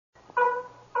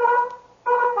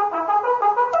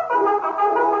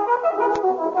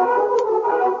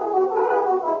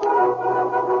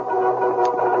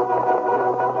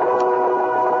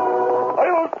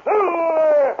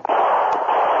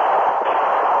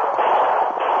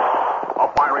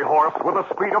gray horse with the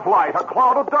speed of light, a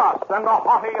cloud of dust, and a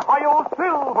haughty Hi-Yo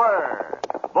Silver,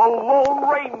 the Lone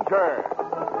Ranger.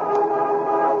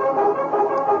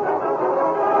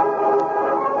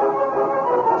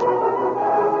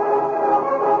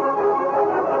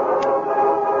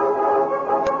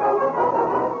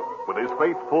 With his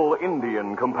faithful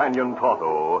Indian companion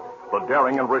Tonto, the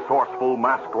daring and resourceful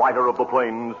masked rider of the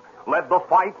plains led the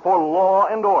fight for law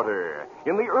and order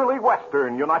in the early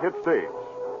western United States.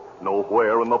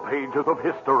 Nowhere in the pages of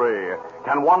history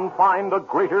can one find a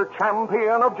greater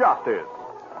champion of justice.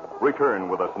 Return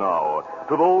with us now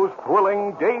to those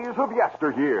thrilling days of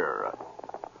yesteryear.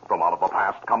 From out of the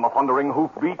past come the thundering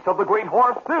hoofbeats of the great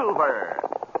horse Silver.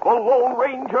 The Lone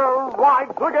Ranger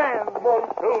rides again. Come on,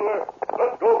 Silver.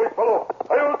 Let's go, big fellow.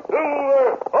 Hi-Yo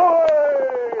Silver!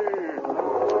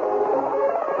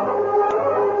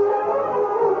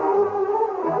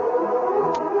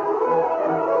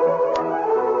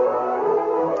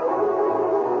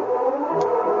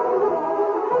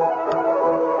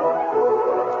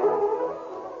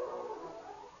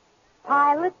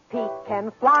 Pilot Pete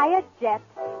can fly a jet.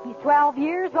 He's 12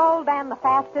 years old and the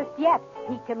fastest yet.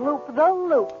 He can loop the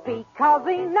loop because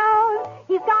he knows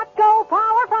he's got go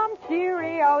power from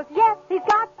Cheerios. Yes, he's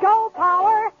got go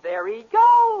power. There he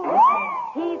goes.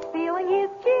 He's feeling his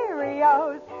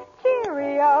Cheerios.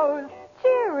 Cheerios.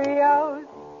 Cheerios.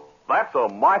 That's a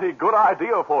mighty good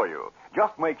idea for you.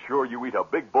 Just make sure you eat a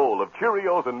big bowl of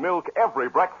Cheerios and milk every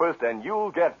breakfast and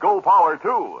you'll get go power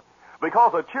too.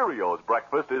 Because a Cheerios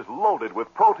breakfast is loaded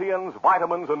with proteins,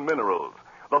 vitamins, and minerals.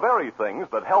 The very things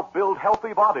that help build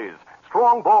healthy bodies,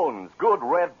 strong bones, good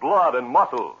red blood, and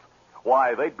muscles.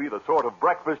 Why, they'd be the sort of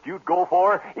breakfast you'd go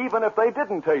for even if they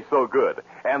didn't taste so good.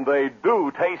 And they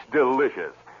do taste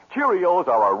delicious. Cheerios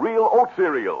are a real oat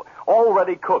cereal,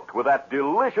 already cooked with that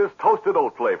delicious toasted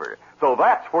oat flavor. So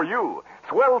that's for you.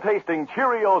 Swell-tasting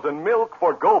Cheerios and milk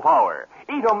for go power.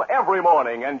 Eat 'em every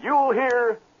morning and you'll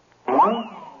hear...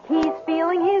 He's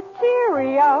feeling his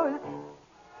Cheerios.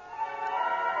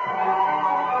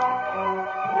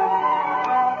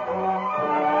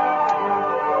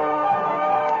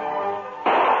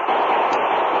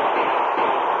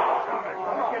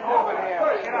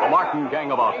 The Martin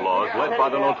gang of outlaws, led by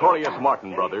the notorious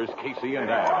Martin brothers, Casey and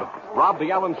Ab, robbed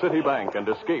the Allen City Bank and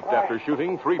escaped after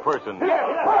shooting 3 persons.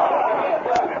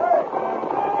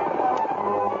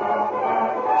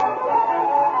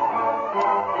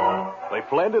 They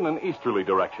fled in an easterly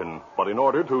direction, but in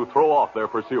order to throw off their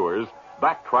pursuers,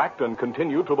 backtracked and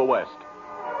continued to the west.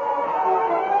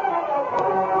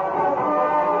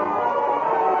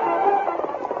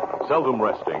 Seldom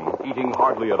resting, eating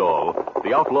hardly at all,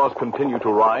 the outlaws continued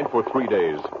to ride for 3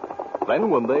 days. Then,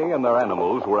 when they and their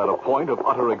animals were at a point of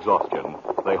utter exhaustion,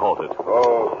 they halted.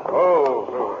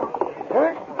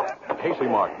 Casey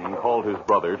Martin called his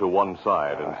brother to one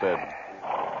side and said,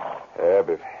 Ab,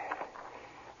 if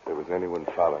there was anyone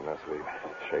following us, we've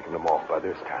shaken them off by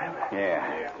this time.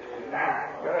 Yeah.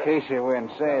 Casey, we're in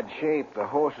sad shape. The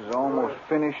horses are almost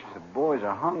finished. The boys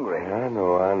are hungry. I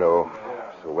know.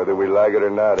 So whether we like it or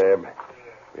not, Ab,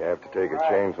 we have to take a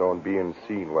chance on being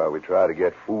seen while we try to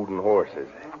get food and horses.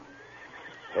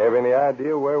 Have any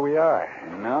idea where we are?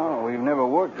 No, we've never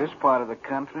worked this part of the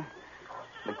country.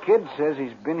 The kid says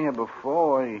he's been here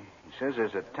before. He says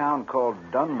there's a town called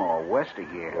Dunmore west of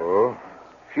here. Oh?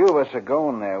 Few of us are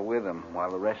going there with him while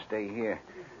the rest stay here.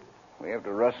 We have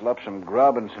to rustle up some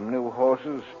grub and some new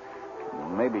horses,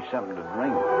 and maybe something to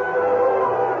drink.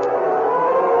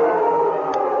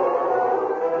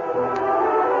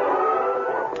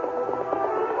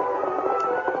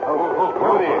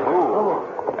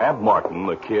 Ab Martin,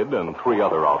 the kid, and 3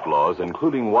 other outlaws,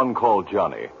 including one called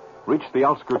Johnny, reached the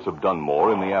outskirts of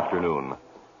Dunmore in the afternoon.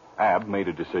 Ab made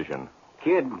a decision.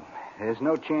 Kid, there's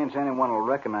no chance anyone will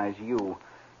recognize you.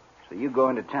 So you go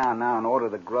into town now and order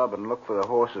the grub and look for the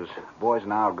horses. Boys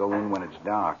and I'll go in when it's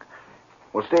dark.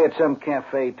 We'll stay at some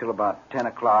cafe till about 10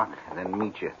 o'clock and then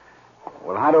meet you.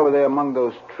 We'll hide over there among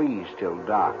those trees till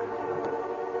dark.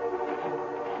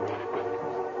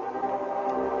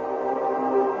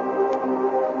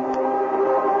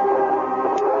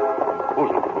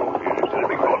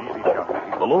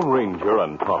 The Lone Ranger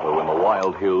and Tonto in the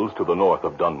wild hills to the north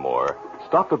of Dunmore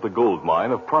stopped at the gold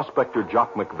mine of prospector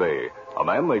Jock McVeigh, a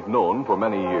man they'd known for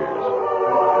many years.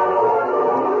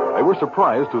 They were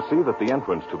surprised to see that the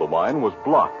entrance to the mine was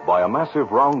blocked by a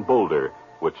massive round boulder,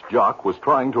 which Jock was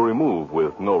trying to remove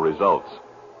with no results.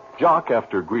 Jock,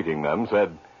 after greeting them,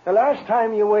 said, The last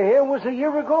time you were here was a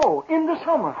year ago, in the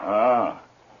summer.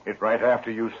 It's right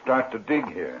after you start to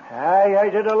dig here. Aye, I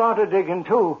did a lot of digging,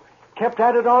 too. Kept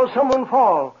at it all summer and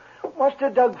fall. Must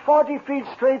have dug 40 feet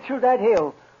straight through that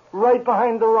hill. right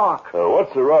behind the rock.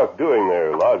 What's the rock doing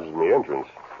there, lodged in the entrance?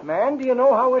 Man, do you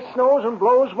know how it snows and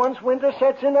blows once winter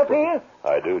sets in up here?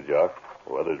 I do, Jock.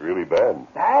 The weather's really bad.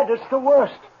 It's the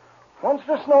worst. Once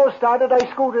the snow started,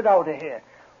 I scooted out of here.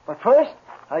 But first,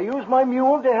 I used my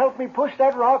mule to help me push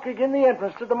that rock against the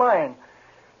entrance to the mine.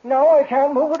 Now I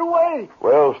can't move it away.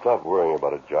 Well, stop worrying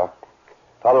about it, Jock.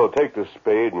 Tonto, take the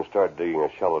spade and start digging a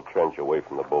shallow trench away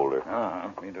from the boulder.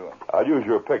 Me do it. I'll use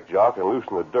your pick, Jock, and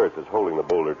loosen the dirt that's holding the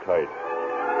boulder tight.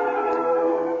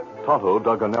 Tonto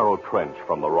dug a narrow trench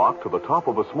from the rock to the top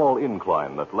of a small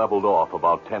incline that leveled off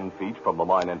about 10 feet from the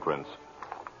mine entrance.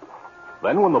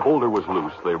 Then, when the boulder was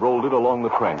loose, they rolled it along the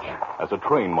trench, as a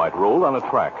train might roll on a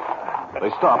track.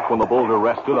 They stopped when the boulder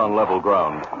rested on level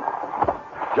ground.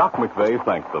 Jock McVeigh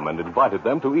thanked them and invited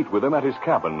them to eat with him at his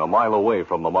cabin a mile away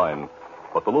from the mine.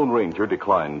 But the Lone Ranger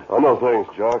declined. Oh, no, thanks,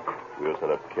 Jock. We'll set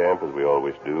up camp as we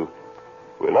always do.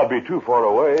 We'll not be too far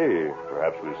away.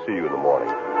 Perhaps we'll see you in the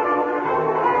morning.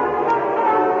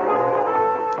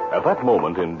 At that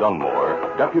moment in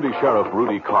Dunmore, Deputy Sheriff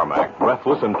Rudy Carmack,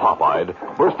 breathless and pop-eyed,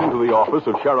 burst into the office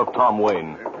of Sheriff Tom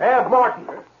Wayne. Ab Martin.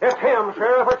 It's him,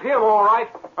 Sheriff. It's him, all right.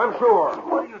 I'm sure.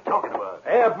 What are you talking about?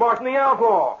 Ab Martin, the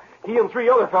outlaw. He and 3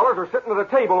 other fellas are sitting at a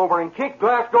table over in Kate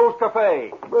Glasgow's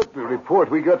cafe. But the report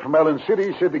we got from Allen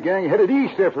City said the gang headed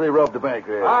east after they robbed the bank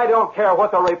there. I don't care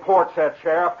what the report said,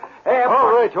 Sheriff.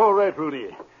 All right,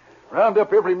 Rudy. Round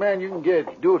up every man you can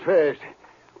get. Do it fast.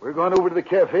 We're going over to the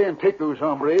cafe and take those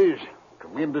hombres.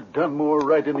 Come into Dunmore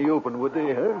right in the open, would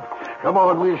they, huh? Come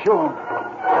on, we'll show them.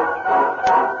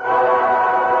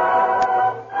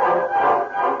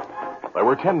 There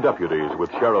were 10 deputies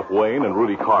with Sheriff Wayne and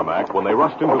Rudy Carmack when they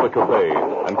rushed into the cafe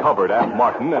and covered Ab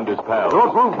Martin and his pals.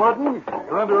 Don't move, Martin.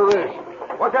 You're under arrest.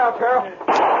 Watch out, Sheriff.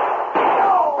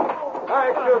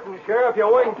 Nice shooting, Sheriff.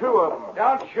 You winged 2 of them.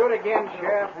 Don't shoot again,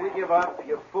 Sheriff. We give up.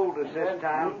 You fooled us this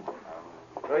time.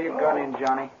 Throw your gun in,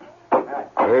 Johnny.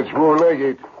 That's more like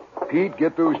it. Pete,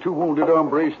 get those 2 wounded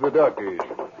hombres to the doctors.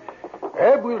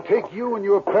 Ab, we'll take you and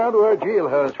your pal to our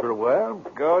jailhouse for a while.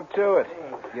 Go to it.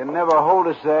 You never hold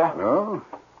us there. No,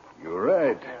 you're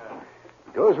right.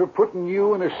 Because we're putting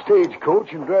you in a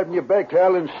stagecoach and driving you back to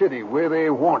Allen City where they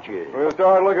want you. We'll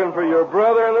start looking for your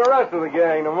brother and the rest of the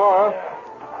gang tomorrow.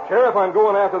 Sheriff, I'm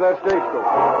going after that stagecoach.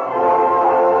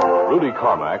 Rudy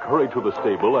Carmack hurried to the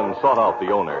stable and sought out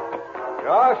the owner.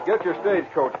 Josh, get your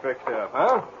stagecoach fixed up,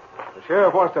 huh? The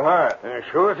sheriff wants to hire it.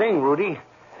 Sure thing, Rudy.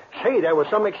 Say, there was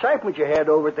some excitement you had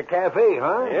over at the cafe,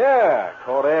 huh? Yeah,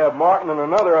 caught Ab Martin and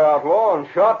another outlaw and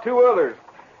shot 2 others.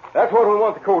 That's what we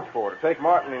want the coach for, to take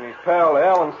Martin and his pal to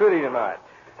Allen City tonight.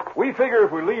 We figure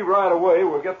if we leave right away,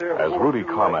 we'll get there As before Rudy it's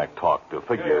too Carmack talked, a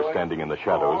figure standing in the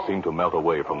shadows seemed to melt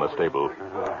away from the stable.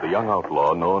 The young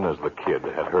outlaw, known as the Kid,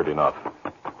 had heard enough.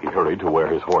 He hurried to where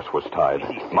his horse was tied,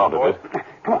 mounted it,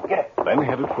 then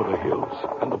headed for the hills,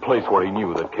 and the place where he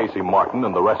knew that Casey Martin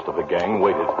and the rest of the gang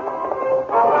waited.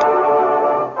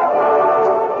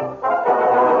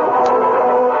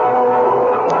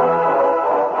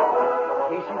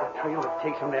 Casey, the trail that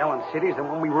takes them to Allen City is the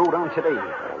one we rode on today.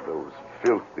 Those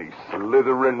filthy,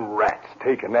 slithering rats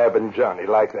taking Ab and Johnny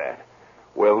like that.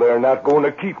 Well, they're not going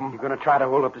to keep them. You going to try to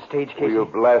hold up the stage, Casey? We'll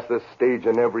blast the stage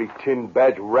and every tin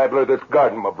badge rattler that's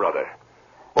guarding my brother.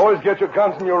 Boys, get your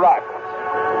guns and your rifles.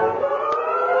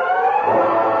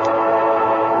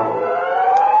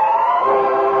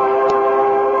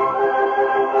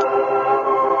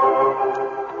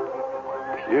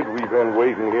 Kid, we've been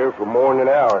waiting here for more than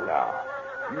an hour now.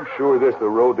 You sure this the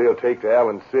road they'll take to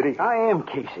Allen City? I am,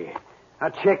 Casey. I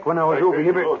checked when I was over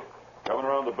here, but Coming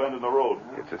around the bend in the road.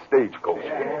 It's a stagecoach.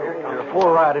 there are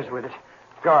 4 riders with it.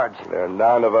 Guards. There are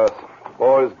 9 of us.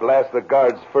 Boys, blast the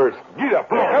guards first. Get up.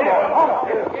 Come on.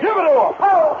 Give it to them.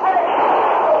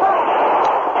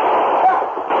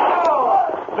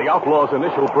 The outlaw's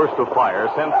initial burst of fire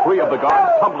sent 3 of the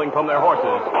guards tumbling from their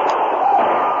horses.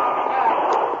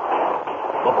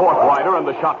 The 4th rider and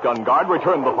the shotgun guard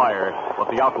returned the fire, but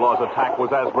the outlaw's attack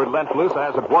was as relentless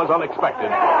as it was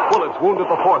unexpected. Bullets wounded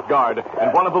the 4th guard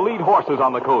and one of the lead horses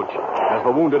on the coach. As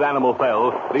the wounded animal fell,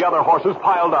 the other horses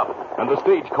piled up, and the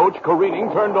stagecoach,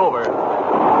 careening, turned over.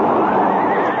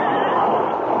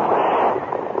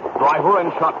 Driver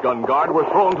and shotgun guard were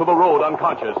thrown to the road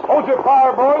unconscious. Hold your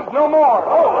fire, boys. No more.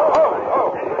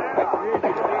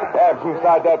 Ab's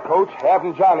inside that coach. Ab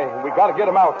and Johnny. We got to get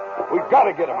them out. We got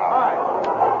to get them out. All right.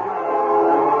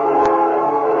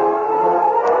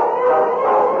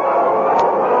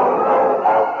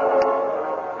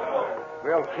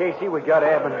 Well, Casey, we got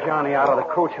Ab and Johnny out of the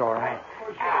coach, all right.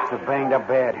 They're banged up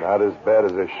bad. Not as bad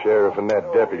as the sheriff and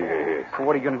that deputy is. So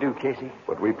what are you going to do, Casey?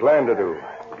 What we plan to do.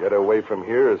 Get away from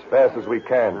here as fast as we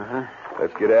can.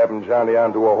 Let's get Ab and Johnny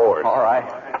onto a horse. All right.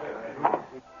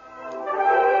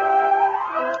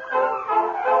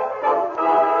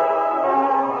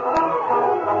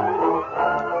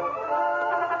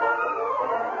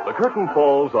 The curtain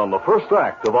falls on the first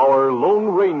act of our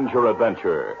Lone Ranger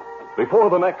adventure.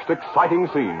 Before the next exciting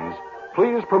scenes,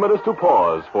 please permit us to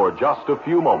pause for just a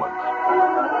few moments.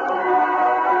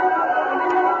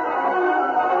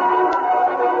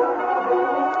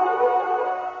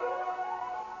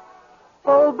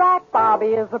 Fullback Bobby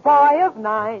is a boy of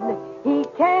 9. He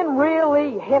can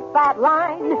really hit that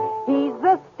line. He's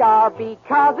the star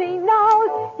because he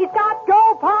knows he's got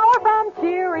Go Power from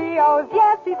Cheerios.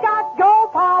 Yes, he's got Go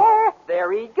Power.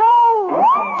 There he goes.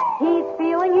 He's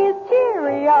feeling his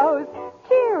Cheerios.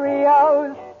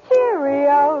 Cheerios.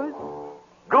 Cheerios.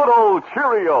 Good old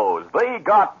Cheerios. They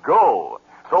got go.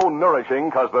 So nourishing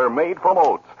because they're made from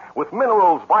oats with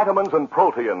minerals, vitamins, and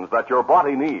proteins that your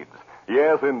body needs.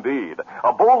 Yes, indeed.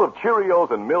 A bowl of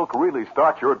Cheerios and milk really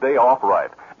starts your day off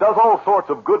right. Does all sorts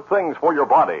of good things for your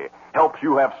body. Helps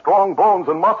you have strong bones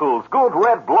and muscles, good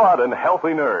red blood, and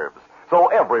healthy nerves. So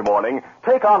every morning,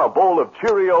 take on a bowl of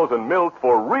Cheerios and milk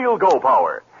for real Go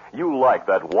Power. You like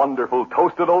that wonderful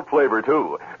toasted oat flavor,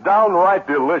 too. Downright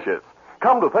delicious.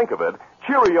 Come to think of it,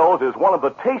 Cheerios is one of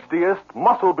the tastiest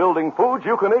muscle-building foods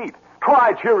you can eat.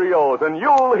 Try Cheerios and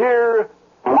you'll hear...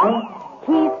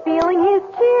 He's feeling his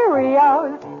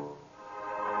Cheerios.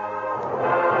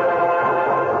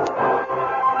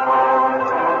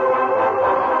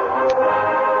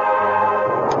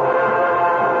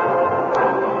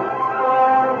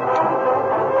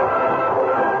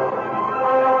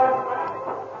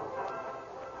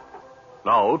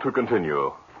 Now to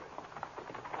continue.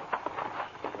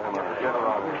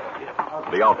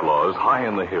 The outlaws, high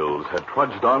in the hills, had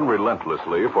trudged on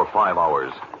relentlessly for 5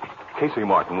 hours. Casey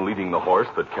Martin, leading the horse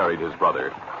that carried his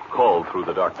brother, called through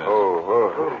the darkness.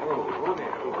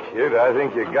 Kid, I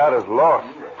think you got us lost.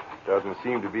 Doesn't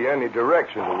seem to be any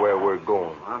direction to where we're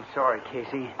going. I'm sorry,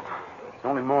 Casey. It's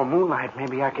only more moonlight.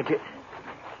 Maybe I could hit...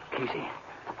 Casey.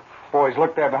 Boys,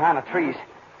 look there behind the trees.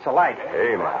 It's a light.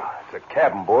 Hey, now. It's a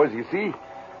cabin, boys, you see?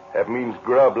 That means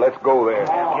grub. Let's go there.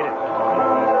 Get it.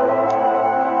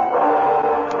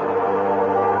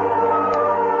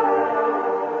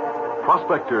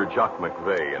 Prospector Jock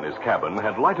McVeigh in his cabin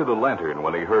had lighted a lantern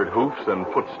when he heard hoofs and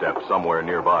footsteps somewhere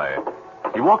nearby.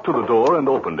 He walked to the door and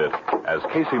opened it as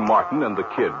Casey Martin and the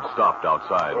kid stopped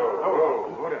outside.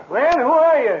 Well, who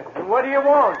are you? And what do you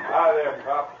want? Hi there,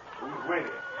 cop. Who's with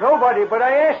you? Nobody, but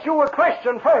I asked you a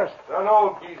question first. An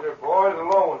old geezer, boys,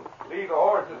 alone. Leave the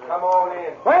horses. Come on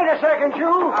in. Wait a second,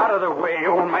 you. Out of the way,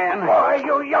 old man. Why,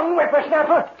 you young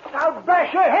whippersnapper. I'll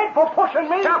bash your head for pushing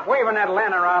me. Stop waving that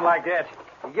lantern around like that.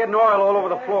 You're getting oil all over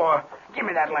the floor. Give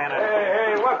me that lantern.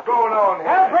 Hey, what's going on here?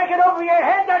 I'll break it over your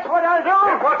head, that's what I'll do.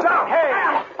 Hey, watch out. Hey.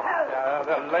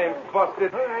 The lame's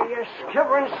busted. You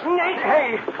skivering snake.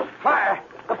 Hey, fire.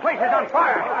 The place is on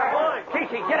fire.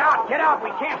 Casey, get out, get out. We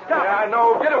can't stop. Yeah, I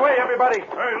know. Get away, everybody.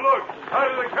 Hey, look.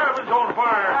 Side of the cabin's on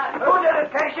fire. Who did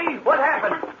it, Casey? What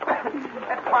happened?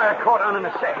 That fire caught on in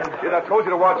a second. Kid, I told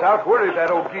you to watch out. Where is that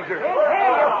old geezer? Here,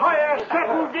 you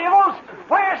fire-setting devils.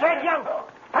 Where's that young...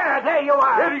 there you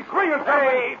are. Hey, he's swinging something.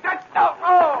 Hey,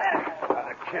 oh.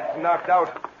 The kid's knocked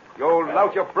out. The old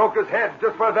lout, you broke his head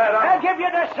just for that. I'll give you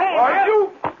the same. Are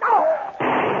you?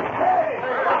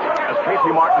 As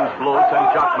Casey Martin's blow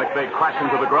sent Jock McVeigh crashing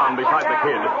to the ground beside the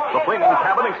kid, the flaming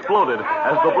cabin exploded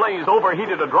as the blaze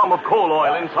overheated a drum of coal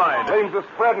oil inside. Flames are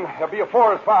spreading. There'll be a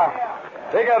forest fire.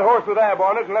 Take that horse with Ab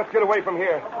on it, and let's get away from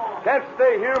here. Can't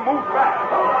stay here. Move fast.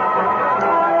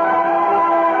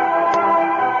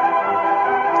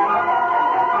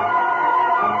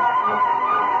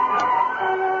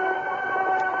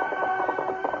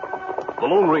 The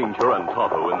Lone Ranger and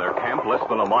Tonto in their camp less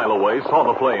than a mile away saw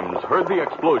the flames, heard the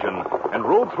explosion, and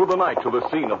rode through the night to the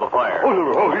scene of the fire.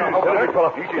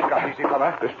 Easy,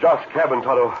 fella. This Jock's cabin,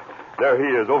 Tonto. There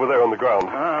he is, over there on the ground.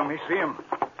 Me see him.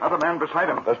 Other man beside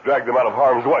him. Let's drag them out of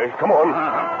harm's way. Come on.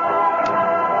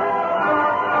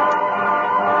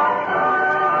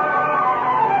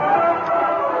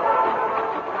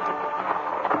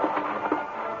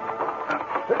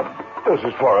 This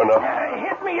is far enough.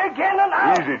 Hit me again and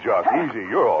I'll... Easy, Jock, easy.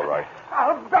 You're all right.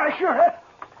 I'll bash your head.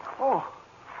 Oh,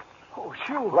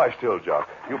 shoot. Lie still, Jock.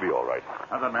 You'll be all right.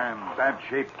 Other man, bad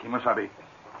shape, Kimasabi.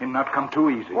 Him not come too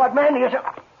easy. What man is it?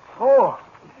 Oh,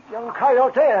 young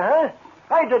coyote, huh?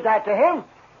 I did that to him.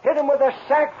 Hit him with a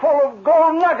sack full of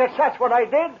gold nuggets. That's what I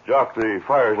did. Jock, the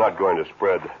fire's not going to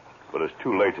spread, but it's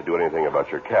too late to do anything about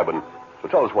your cabin. So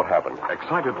tell us what happened.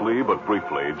 Excitedly but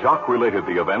briefly, Jock related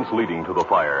the events leading to the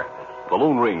fire. The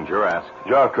Lone Ranger asked,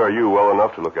 Jock, are you well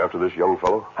enough to look after this young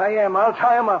fellow? I am. I'll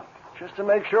tie him up, just to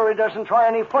make sure he doesn't try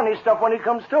any funny stuff when he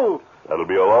comes to. That'll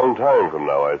be a long time from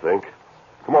now, I think.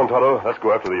 Come on, Tonto. Let's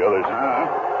go after the others.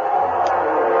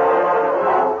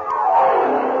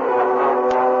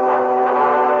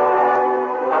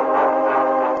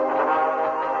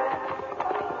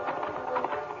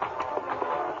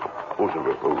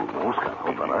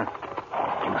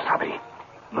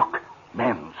 Look,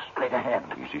 men straight ahead.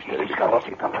 Easy, steady.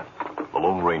 The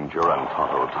Lone Ranger and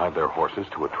Tonto tied their horses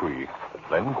to a tree,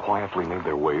 then quietly made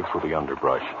their way through the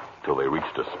underbrush till they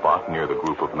reached a spot near the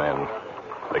group of men.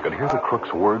 They could hear the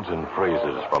crook's words and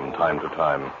phrases from time to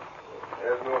time.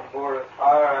 There's no forest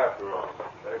fire after all.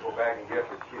 Better go back and get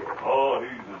the kid. Oh,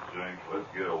 he's a jinx. Let's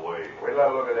get away. Wait till I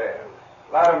look at that.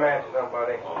 Light a match,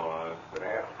 somebody. All right.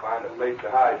 Gonna have to find a place to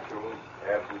hide soon.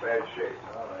 Have some bad shape.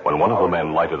 When one of the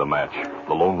men lighted a match,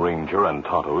 the Lone Ranger and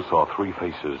Tonto saw three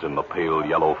faces in the pale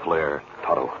yellow flare.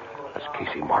 Tonto, that's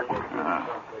Casey Martin.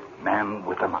 Man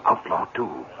with an outlaw,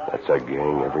 too. That's a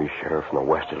gang every sheriff in the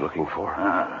West is looking for.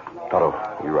 Tonto,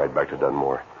 you ride back to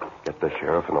Dunmore. Get the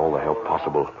sheriff and all the help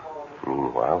possible.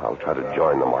 Meanwhile, I'll try to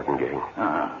join the Martin gang.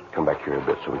 Come back here a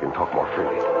bit so we can talk more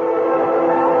freely.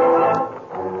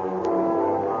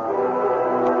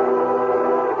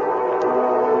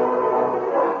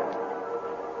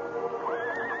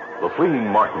 The fleeing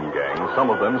Martin gang, some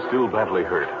of them still badly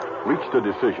hurt, reached a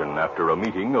decision after a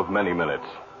meeting of many minutes.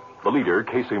 The leader,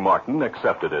 Casey Martin,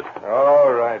 accepted it.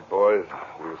 All right, boys.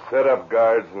 We'll set up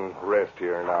guards and rest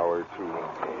here an hour or two.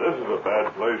 This is a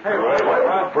bad place to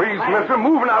rest. Freeze, mister.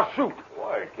 Move and I'll shoot.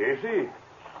 Why, Casey?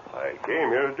 I came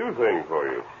here to do things for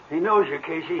you. He knows you,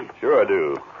 Casey. Sure I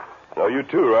do. Now, you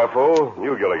too, Raffo.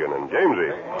 You, Gilligan, and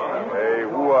Jamesy. Hey,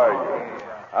 who are you?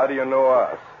 How do you know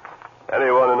us?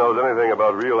 Anyone who knows anything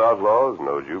about real outlaws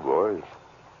knows you boys.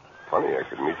 Funny I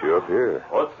could meet you up here.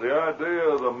 What's the idea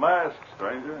of the mask,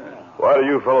 stranger? Why do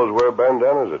you fellows wear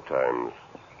bandanas at times?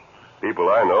 People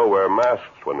I know wear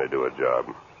masks when they do a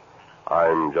job.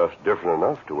 I'm just different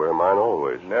enough to wear mine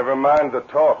always. Never mind the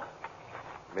talk.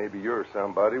 Maybe you're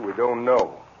somebody we don't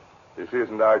know. This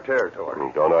isn't our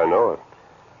territory. Don't I know it?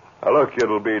 Now, look,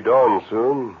 it'll be dawn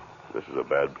soon. This is a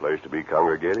bad place to be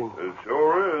congregating. It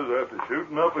sure is, after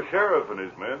shooting up a sheriff and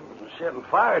his men. Setting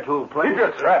fire to a place. Keep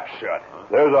your trap shut.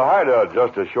 There's a hideout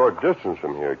just a short distance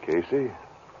from here, Casey.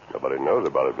 Nobody knows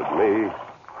about it but me.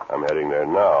 I'm heading there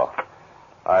now.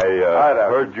 I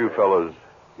heard you fellas.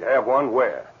 You have one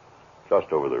where?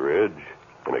 Just over the ridge,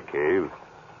 in a cave.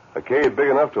 A cave big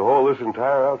enough to hold this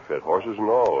entire outfit, horses and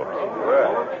all.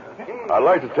 Well, I'd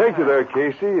like to take you there,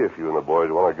 Casey, if you and the boys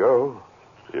want to go.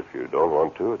 If you don't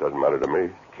want to, it doesn't matter to me.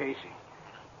 Casey,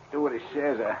 do what he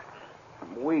says.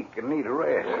 I'm weak and need a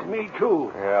rest. Me,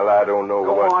 too. Well, I don't know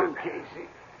Go what on, to... Casey.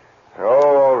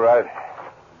 Oh, all right.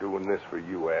 Doing this for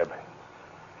you, Ab.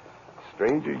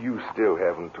 Stranger, you still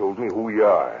haven't told me who you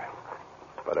are.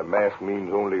 But a mask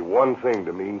means only one thing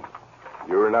to me.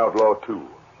 You're an outlaw, too.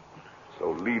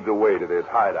 So lead the way to this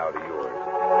hideout of yours.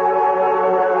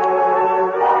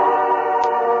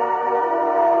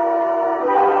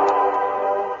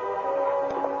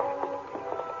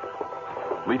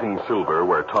 Leaving Silver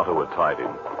where Tonto had tied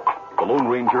him, the Lone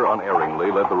Ranger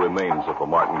unerringly led the remains of the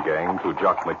Martin gang to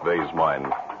Jock McVeigh's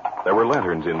mine. There were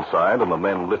lanterns inside, and the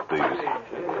men lit these.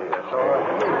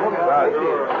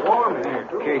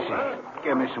 Casey,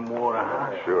 give me some water,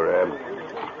 huh? Sure, Ab.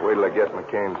 Wait till I get my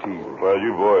canteen. While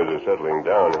you boys are settling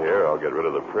down here, I'll get rid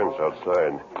of the prince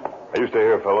outside. Now, you stay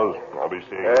here, fellows. I'll be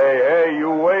seeing you. Hey, you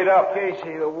wait up.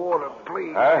 Casey, the water,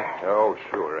 please. Huh? Oh,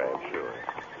 sure, Ab, sure.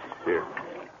 Here,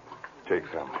 take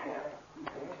some.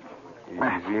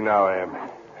 Easy now, Ab.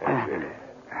 That's it.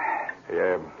 Hey,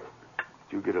 Ab,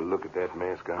 did you get a look at that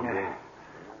mask on there?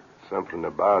 Something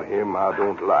about him I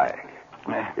don't like.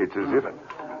 It's as if...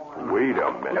 Wait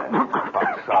a minute.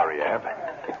 I'm sorry, Ab.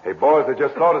 Hey, boys, I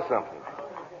just thought of something.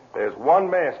 There's one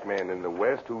masked man in the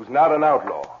West who's not an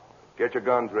outlaw. Get your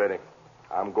guns ready.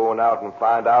 I'm going out and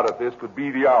find out if this could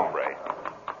be the hombre.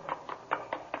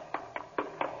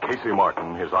 Casey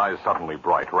Martin, his eyes suddenly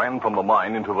bright, ran from the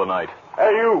mine into the night.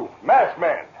 Hey, you, masked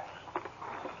man.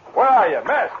 Where are you,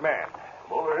 masked man?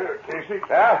 Over here, Casey.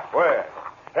 Huh? Where?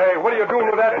 Hey, what are you doing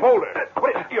with that boulder?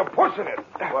 What are you pushing it?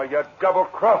 Well, you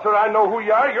double-crosser, I know who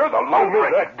you are. You're the Lone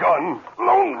Ranger. That gun.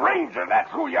 Lone Ranger, that's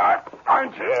who you are,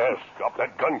 aren't you? Yes. Drop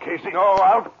that gun, Casey. No,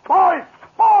 I'll... Boys!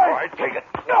 All right, take it.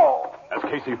 No! As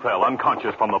Casey fell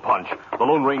unconscious from the punch, the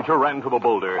Lone Ranger ran to the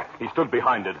boulder. He stood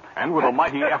behind it, and with a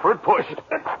mighty effort, pushed.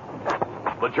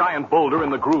 The giant boulder in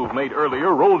the groove made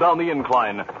earlier rolled down the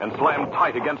incline and slammed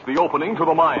tight against the opening to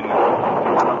the mine.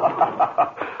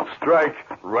 Strike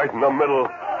right in the middle.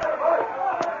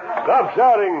 Stop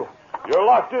shouting. You're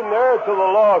locked in there till the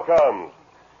law comes.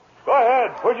 Go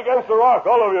ahead. Push against the rock,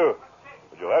 all of you.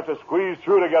 But you'll have to squeeze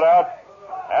through to get out.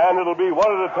 And it'll be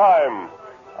one at a time.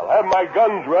 I'll have my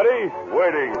guns ready,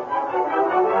 waiting.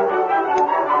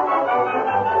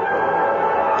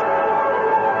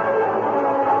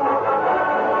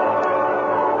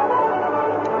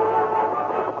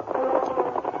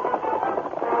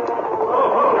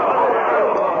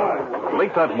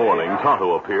 Late that morning,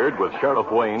 Tonto appeared with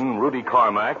Sheriff Wayne, Rudy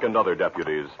Carmack, and other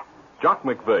deputies. Jock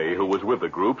McVeigh, who was with the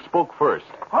group, spoke first.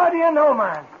 How do you know,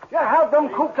 man? You have them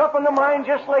cooped up in the mine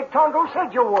just like Tonto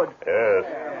said you would. Yes.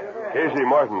 Casey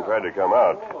Martin tried to come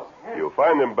out. You'll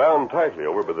find him bound tightly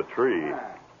over by the tree.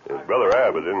 His brother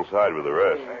Ab is inside with the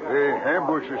rest. They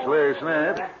ambushed us last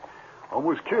night.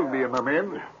 Almost killed me and my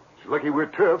men. It's lucky we're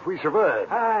tough. We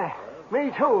survived. Aye,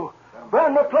 me too.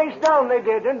 Burned the place down, they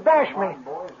did, and bashed me.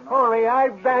 Only I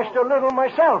bashed a little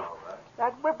myself.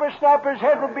 That whippersnapper's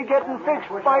head will be getting fixed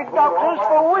by doctors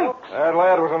for weeks. That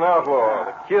lad was an outlaw.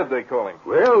 The Kid, they call him.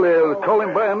 Well, they'll call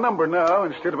him by a number now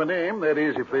instead of a name. That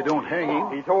is, if they don't hang him.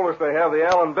 He told us they have the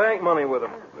Allen Bank money with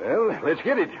them. Well, let's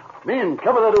get it. Men,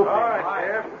 cover that opening. All right,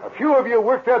 Sheriff. A few of you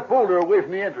work that boulder away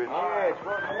from the entrance.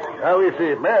 Now, if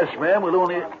the masked man will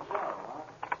only...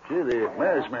 See, the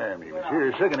masked man. He was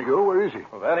here a second ago. Where is he?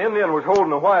 Well, that Indian was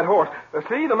holding a white horse.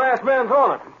 See, the masked man's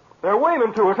on it. They're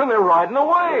waving to us, and they're riding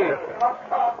away.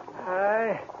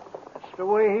 Aye, that's the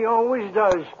way he always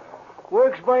does.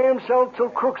 Works by himself till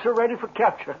crooks are ready for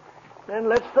capture. Then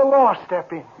lets the law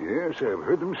step in. Yes, I've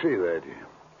heard them say that.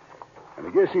 And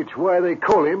I guess it's why they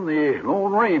call him the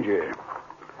Lone Ranger.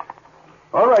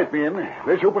 All right, men,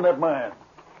 let's open that mine.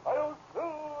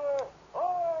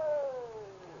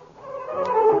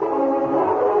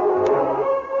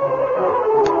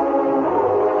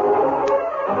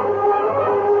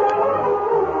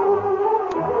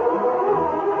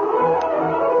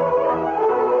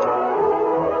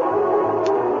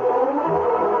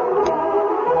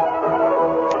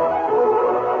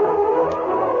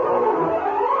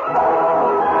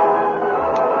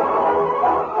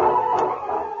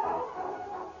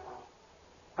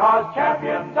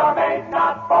 Champions are made,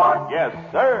 not born. Yes,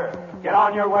 sir. Get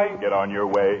on your way. Get on your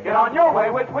way. Get on your way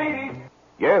with Wheaties.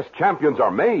 Yes, champions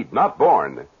are made, not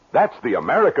born. That's the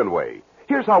American way.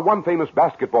 Here's how one famous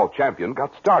basketball champion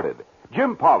got started.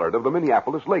 Jim Pollard of the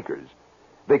Minneapolis Lakers.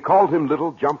 They called him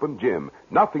Little Jumpin' Jim.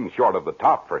 Nothing short of the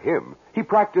top for him. He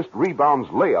practiced rebounds,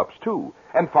 layups, too,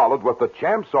 and followed what the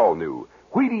champs all knew.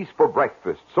 Wheaties for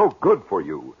breakfast, so good for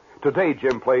you. Today,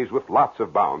 Jim plays with lots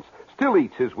of bounce, still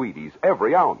eats his Wheaties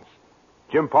every ounce.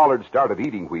 Jim Pollard started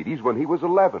eating Wheaties when he was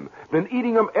 11, been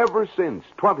eating them ever since,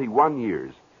 21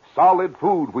 years. Solid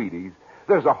food Wheaties.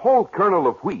 There's a whole kernel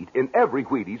of wheat in every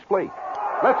Wheaties flake.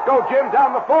 Let's go, Jim,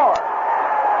 down the floor.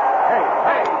 Hey,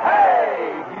 hey,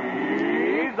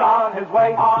 hey! He's on his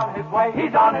way, on his way.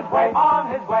 He's on his way,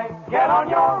 on his way. Get on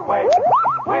your way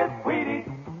with Wheaties.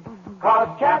 'Cause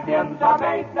champions are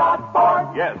made, not born.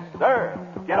 Yes, sir.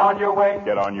 Get on your way.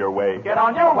 Get on your way. Get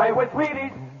on your way with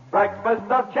Wheaties. Breakfast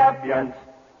of champions.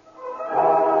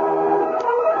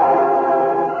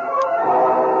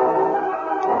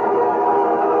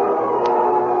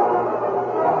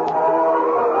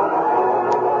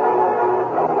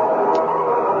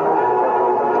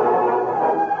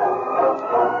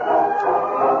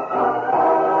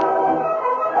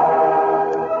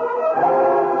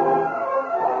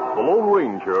 The Lone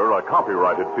Ranger, a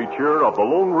copyrighted feature of the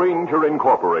Lone Ranger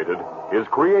Incorporated, is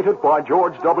created by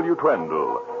George W.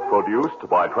 Trendle, produced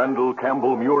by Trendle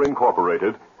Campbell Muir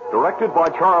Incorporated, directed by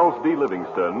Charles D.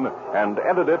 Livingston, and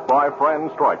edited by Fran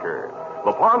Stryker.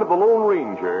 The part of the Lone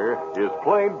Ranger is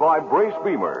played by Brace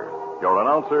Beamer. Your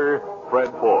announcer, Fred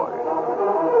Foy.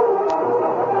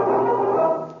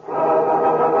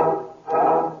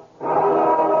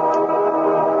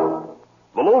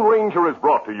 The Lone Ranger is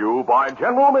brought to you by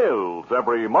General Mills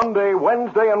every Monday,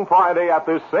 Wednesday, and Friday at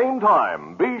this same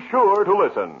time. Be sure to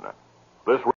listen.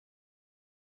 This